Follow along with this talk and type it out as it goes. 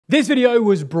This video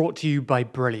was brought to you by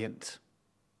Brilliant.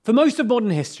 For most of modern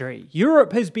history,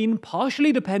 Europe has been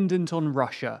partially dependent on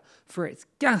Russia for its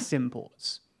gas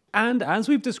imports. And as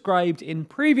we've described in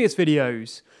previous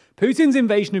videos, Putin's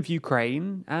invasion of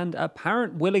Ukraine and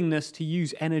apparent willingness to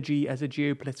use energy as a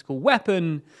geopolitical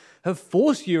weapon have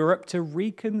forced Europe to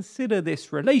reconsider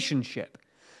this relationship.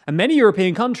 And many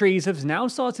European countries have now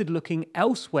started looking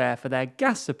elsewhere for their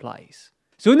gas supplies.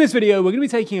 So in this video, we're going to be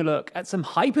taking a look at some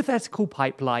hypothetical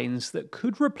pipelines that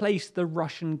could replace the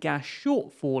Russian gas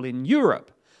shortfall in Europe,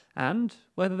 and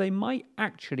whether they might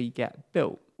actually get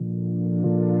built.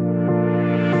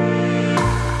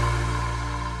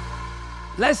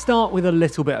 Let's start with a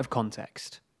little bit of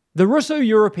context. The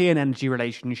Russo-European energy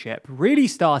relationship really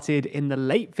started in the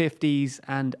late 50s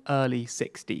and early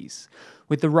 60s,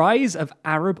 with the rise of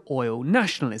Arab oil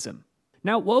nationalism.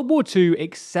 Now, World War II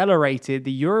accelerated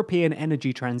the European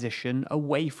energy transition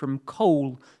away from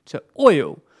coal to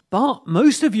oil, but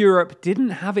most of Europe didn't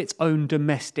have its own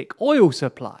domestic oil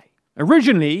supply.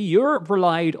 Originally, Europe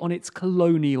relied on its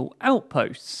colonial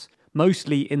outposts,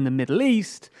 mostly in the Middle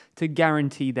East, to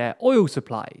guarantee their oil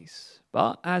supplies.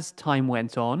 But as time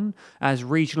went on, as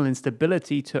regional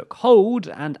instability took hold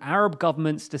and Arab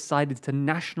governments decided to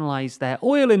nationalize their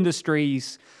oil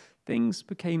industries, things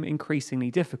became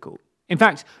increasingly difficult. In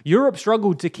fact, Europe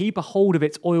struggled to keep a hold of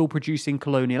its oil-producing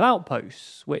colonial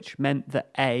outposts, which meant that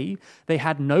A, they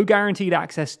had no guaranteed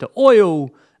access to oil,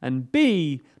 and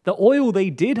B, the oil they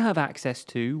did have access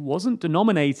to wasn't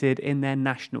denominated in their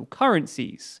national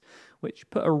currencies, which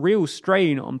put a real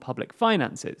strain on public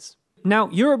finances. Now,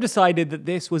 Europe decided that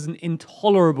this was an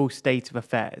intolerable state of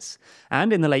affairs,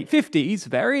 and in the late 50s,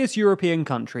 various European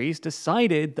countries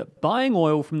decided that buying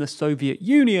oil from the Soviet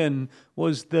Union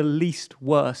was the least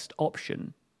worst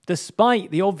option, despite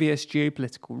the obvious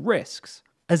geopolitical risks.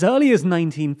 As early as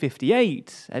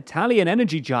 1958, Italian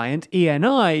energy giant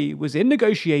Eni was in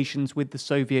negotiations with the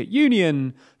Soviet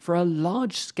Union for a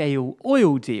large-scale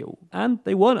oil deal, and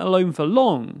they weren't alone for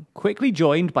long, quickly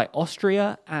joined by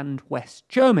Austria and West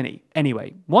Germany.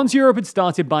 Anyway, once Europe had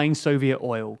started buying Soviet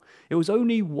oil, it was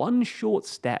only one short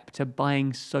step to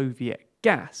buying Soviet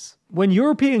gas. When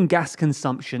European gas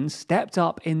consumption stepped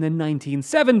up in the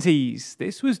 1970s,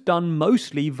 this was done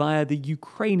mostly via the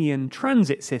Ukrainian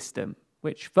transit system,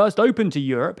 which first opened to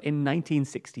Europe in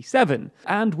 1967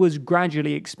 and was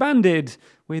gradually expanded,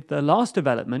 with the last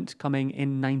development coming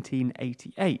in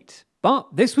 1988.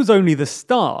 But this was only the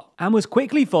start, and was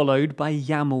quickly followed by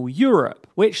Yamal Europe,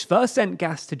 which first sent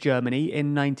gas to Germany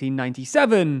in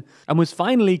 1997 and was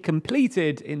finally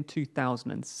completed in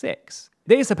 2006.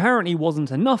 This apparently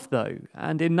wasn't enough though,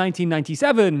 and in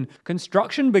 1997,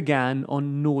 construction began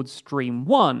on Nord Stream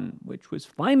 1, which was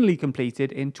finally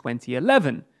completed in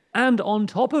 2011. And on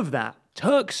top of that,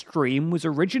 Turkstream was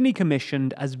originally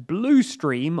commissioned as Blue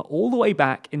Stream all the way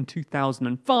back in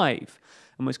 2005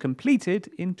 and was completed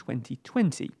in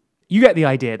 2020. You get the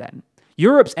idea then.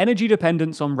 Europe's energy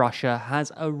dependence on Russia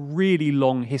has a really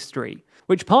long history,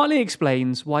 which partly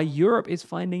explains why Europe is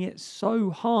finding it so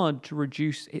hard to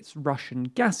reduce its Russian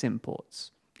gas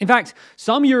imports. In fact,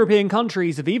 some European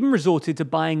countries have even resorted to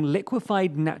buying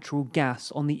liquefied natural gas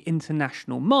on the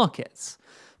international markets.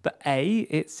 But A,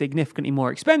 it's significantly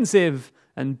more expensive,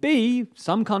 and B,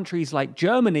 some countries like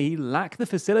Germany lack the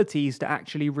facilities to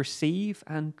actually receive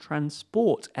and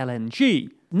transport LNG.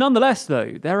 Nonetheless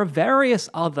though, there are various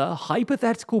other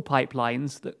hypothetical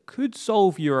pipelines that could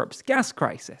solve Europe's gas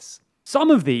crisis.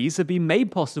 Some of these have been made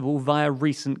possible via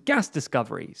recent gas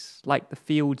discoveries, like the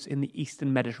fields in the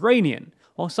Eastern Mediterranean,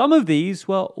 while some of these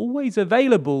were always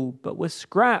available but were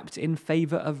scrapped in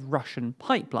favour of Russian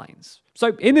pipelines.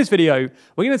 So in this video,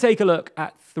 we're going to take a look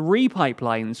at 3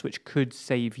 pipelines which could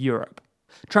save Europe.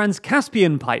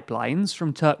 Trans-Caspian pipelines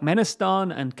from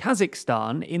Turkmenistan and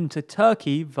Kazakhstan into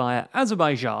Turkey via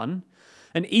Azerbaijan,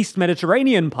 an East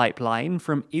Mediterranean pipeline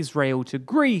from Israel to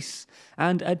Greece,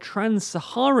 and a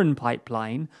trans-Saharan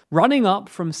pipeline running up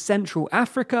from Central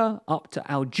Africa up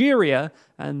to Algeria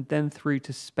and then through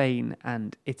to Spain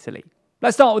and Italy.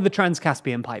 Let's start with the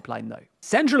Trans-Caspian pipeline though.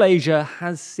 Central Asia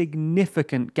has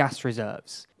significant gas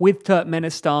reserves, with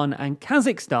Turkmenistan and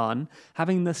Kazakhstan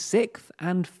having the 6th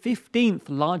and 15th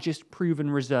largest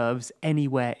proven reserves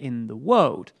anywhere in the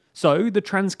world. So the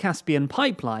Trans-Caspian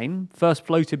pipeline, first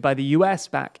floated by the US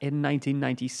back in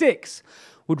 1996,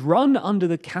 would run under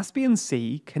the Caspian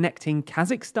Sea, connecting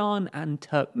Kazakhstan and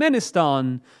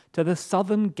Turkmenistan to the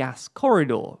Southern Gas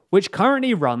Corridor, which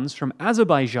currently runs from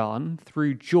Azerbaijan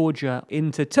through Georgia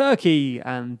into Turkey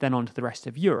and then on to the rest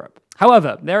of Europe.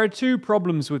 However, there are 2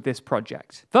 problems with this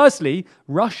project. Firstly,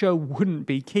 Russia wouldn't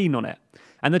be keen on it,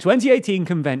 And the 2018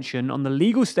 Convention on the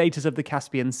Legal Status of the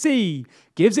Caspian Sea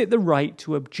gives it the right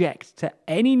to object to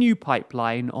any new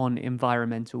pipeline on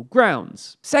environmental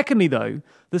grounds. Secondly, though,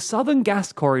 the Southern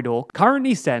Gas Corridor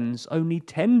currently sends only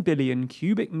 10 billion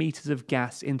cubic meters of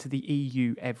gas into the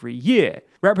EU every year,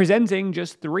 representing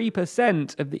just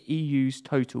 3% of the EU's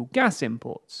total gas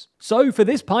imports. So for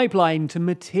this pipeline to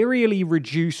materially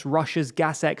reduce Russia's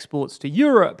gas exports to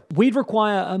Europe, we'd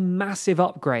require a massive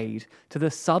upgrade to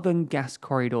the Southern Gas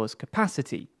Corridor's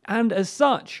capacity. And as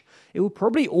such, it will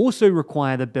probably also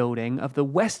require the building of the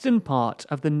western part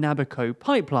of the Nabucco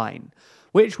pipeline,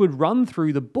 which would run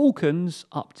through the Balkans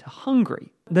up to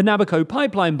Hungary. The Nabucco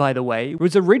pipeline, by the way,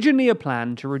 was originally a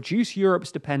plan to reduce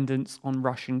Europe's dependence on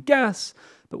Russian gas,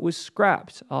 but was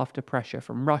scrapped after pressure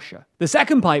from Russia. The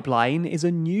second pipeline is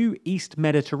a new East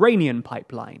Mediterranean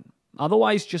pipeline,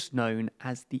 otherwise just known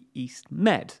as the East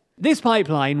Med. This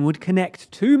pipeline would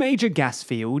connect two major gas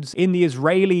fields in the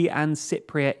Israeli and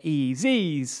Cypriot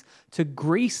EEZs to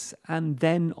Greece and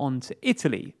then on to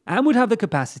Italy, and would have the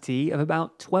capacity of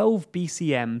about 12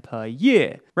 BCM per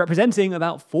year, representing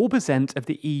about 4% of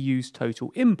the EU's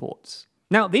total imports.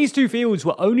 Now, these two fields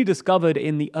were only discovered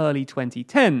in the early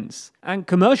 2010s, and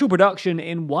commercial production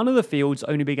in one of the fields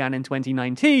only began in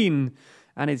 2019,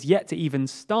 and is yet to even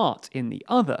start in the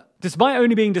other. Despite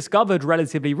only being discovered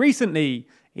relatively recently,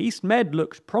 East Med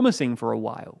looked promising for a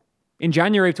while. In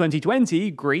January of 2020,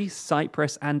 Greece,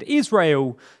 Cyprus, and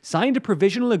Israel signed a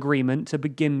provisional agreement to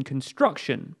begin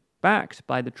construction, backed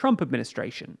by the Trump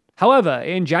administration. However,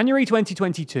 in January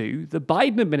 2022, the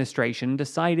Biden administration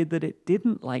decided that it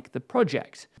didn't like the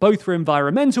project, both for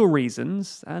environmental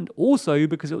reasons and also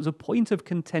because it was a point of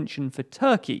contention for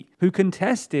Turkey, who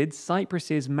contested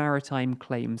Cyprus's maritime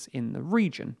claims in the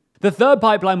region. The third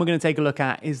pipeline we're going to take a look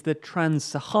at is the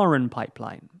Trans-Saharan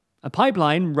pipeline, a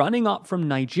pipeline running up from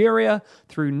Nigeria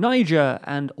through Niger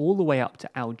and all the way up to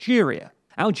Algeria.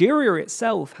 Algeria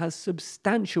itself has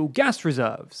substantial gas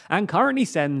reserves and currently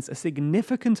sends a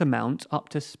significant amount up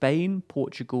to Spain,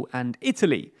 Portugal, and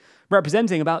Italy,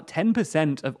 representing about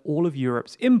 10% of all of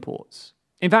Europe's imports.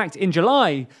 In fact, in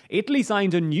July, Italy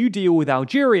signed a new deal with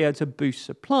Algeria to boost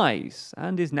supplies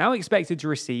and is now expected to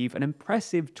receive an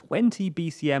impressive 20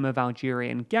 BCM of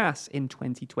Algerian gas in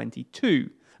 2022,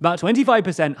 about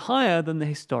 25% higher than the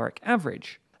historic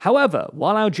average. However,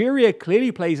 while Algeria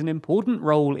clearly plays an important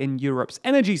role in Europe's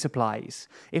energy supplies,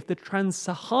 if the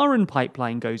Trans-Saharan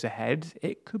pipeline goes ahead,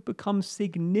 it could become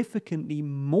significantly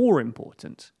more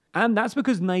important. And that's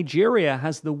because Nigeria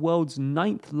has the world's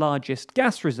 9th largest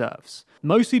gas reserves,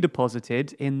 mostly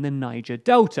deposited in the Niger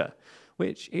Delta,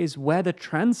 which is where the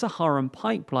Trans-Saharan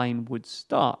pipeline would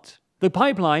start. The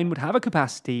pipeline would have a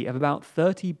capacity of about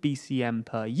 30 BCM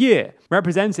per year,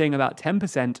 representing about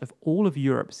 10% of all of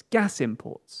Europe's gas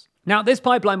imports. Now, this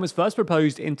pipeline was first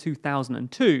proposed in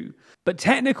 2002, but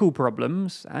technical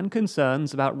problems and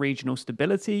concerns about regional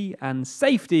stability and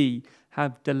safety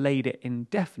have delayed it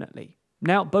indefinitely.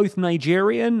 Now, both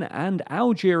Nigerian and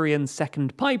Algerian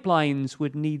second pipelines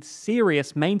would need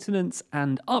serious maintenance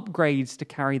and upgrades to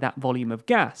carry that volume of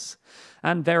gas,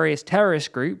 and various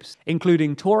terrorist groups,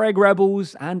 including Tuareg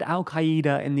rebels and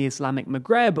Al-Qaeda in the Islamic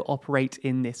Maghreb, operate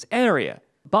in this area.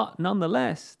 But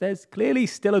nonetheless, there's clearly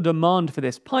still a demand for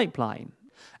this pipeline.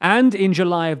 And in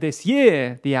July of this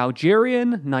year, the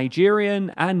Algerian,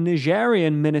 Nigerian, and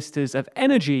Nigerian ministers of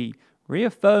energy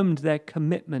reaffirmed their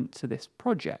commitment to this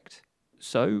project.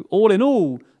 So, all in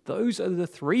all, those are the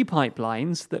three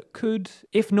pipelines that could,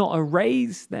 if not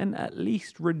erase, then at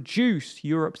least reduce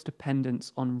Europe's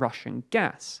dependence on Russian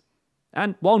gas.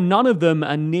 And while none of them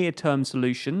are near-term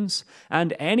solutions,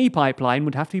 and any pipeline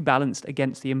would have to be balanced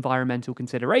against the environmental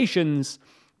considerations,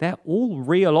 they're all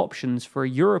real options for a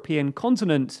European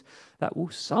continent that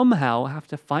will somehow have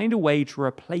to find a way to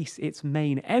replace its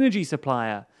main energy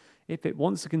supplier if it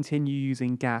wants to continue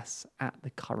using gas at the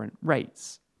current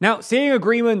rates. Now, seeing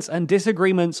agreements and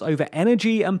disagreements over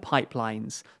energy and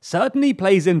pipelines certainly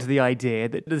plays into the idea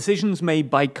that decisions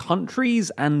made by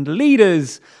countries and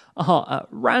leaders are at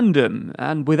random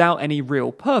and without any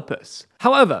real purpose.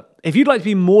 However, if you'd like to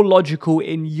be more logical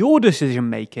in your decision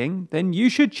making, then you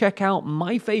should check out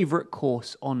my favorite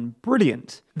course on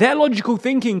Brilliant. Their logical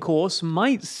thinking course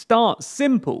might start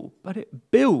simple, but it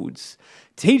builds,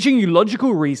 teaching you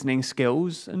logical reasoning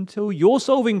skills until you're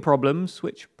solving problems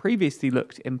which previously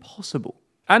looked impossible.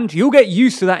 And you'll get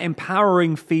used to that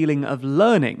empowering feeling of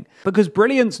learning, because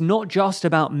Brilliant's not just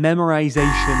about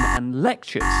memorization and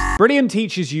lectures. Brilliant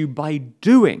teaches you by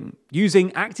doing,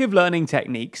 using active learning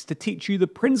techniques to teach you the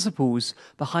principles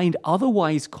behind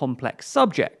otherwise complex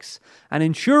subjects, and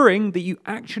ensuring that you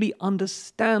actually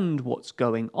understand what's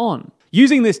going on.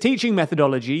 Using this teaching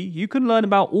methodology, you can learn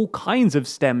about all kinds of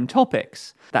STEM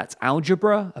topics. That's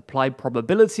algebra, applied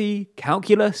probability,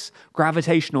 calculus,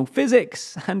 gravitational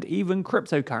physics, and even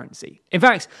cryptocurrency. In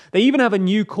fact, they even have a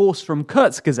new course from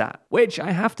Kurzgesagt, which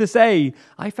I have to say,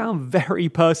 I found very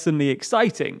personally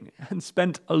exciting and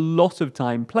spent a lot of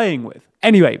time playing with.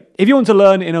 Anyway, if you want to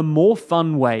learn in a more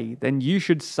fun way, then you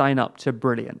should sign up to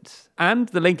Brilliant. And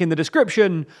the link in the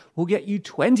description will get you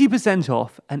 20%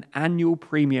 off an annual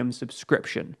premium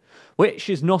subscription, which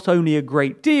is not only a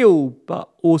great deal, but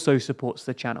also supports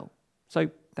the channel.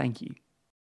 So thank you.